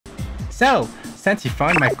So, since you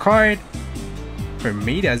found my card for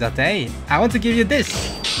me the other day, I want to give you this.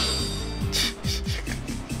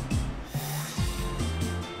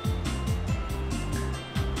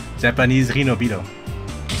 Japanese Rinobito.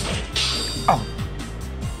 Oh!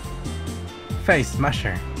 Face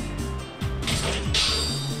Smasher.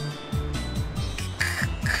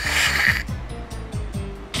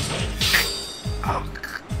 Oh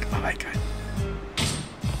my god.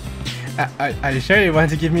 Are you sure you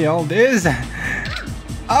want to give me all this?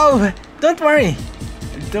 Oh, don't worry.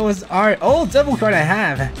 Those are all double cards I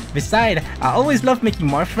have. Besides, I always love making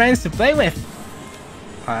more friends to play with.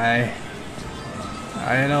 I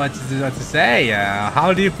don't know what to say.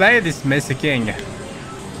 How do you play this MesuKing?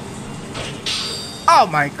 Oh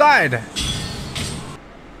my god!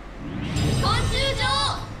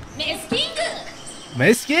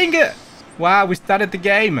 MesuKing! Wow, we started the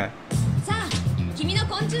game.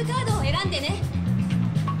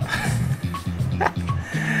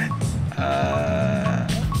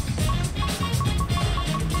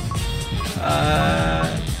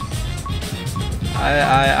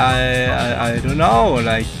 I don't know,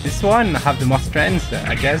 like this one have the most strength,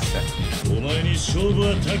 I guess.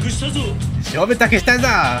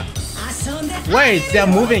 Wait, they're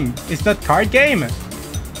moving. It's not card game.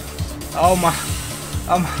 Oh my.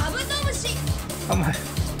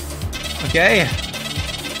 Okay.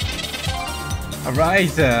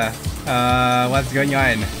 Alright. What's going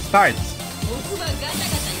on? Start.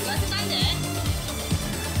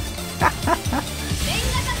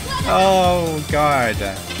 Oh god.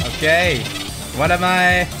 Okay. What am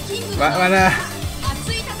I?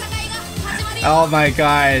 Oh my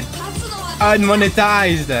god.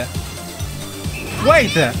 Unmonetized.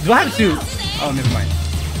 Wait, do I have to? Oh, never mind.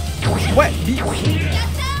 What?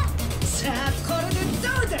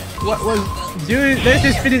 What was? Dude, let's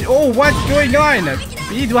just finish. Oh, what's going on?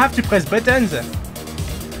 Do I have to press buttons?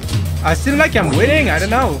 I seem like I'm winning. I don't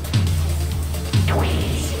know.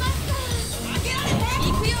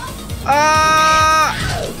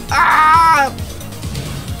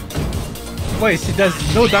 Wait, she does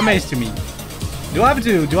no damage to me. Do I have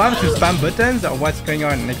to spam buttons or what's going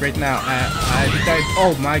on like right now? I decided.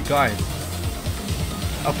 Oh my god.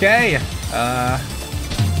 Okay.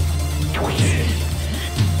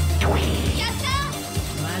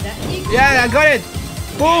 Yeah, I got it.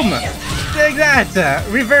 Boom. Take that.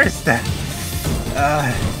 Reversed.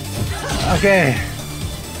 Okay.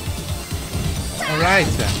 All right.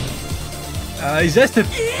 It's just a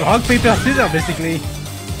rock paper scissors basically.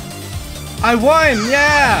 I won.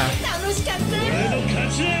 Yeah.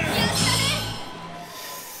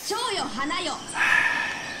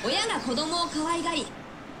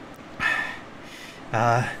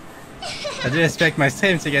 I didn't expect my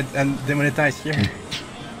stream to get demonetized here.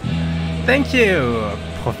 Thank you,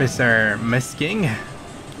 Professor MesuKing.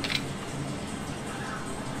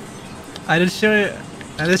 I'm sure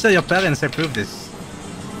your parents approve this.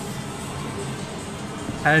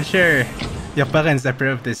 I'm sure your parents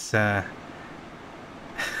approve this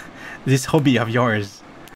this hobby of yours.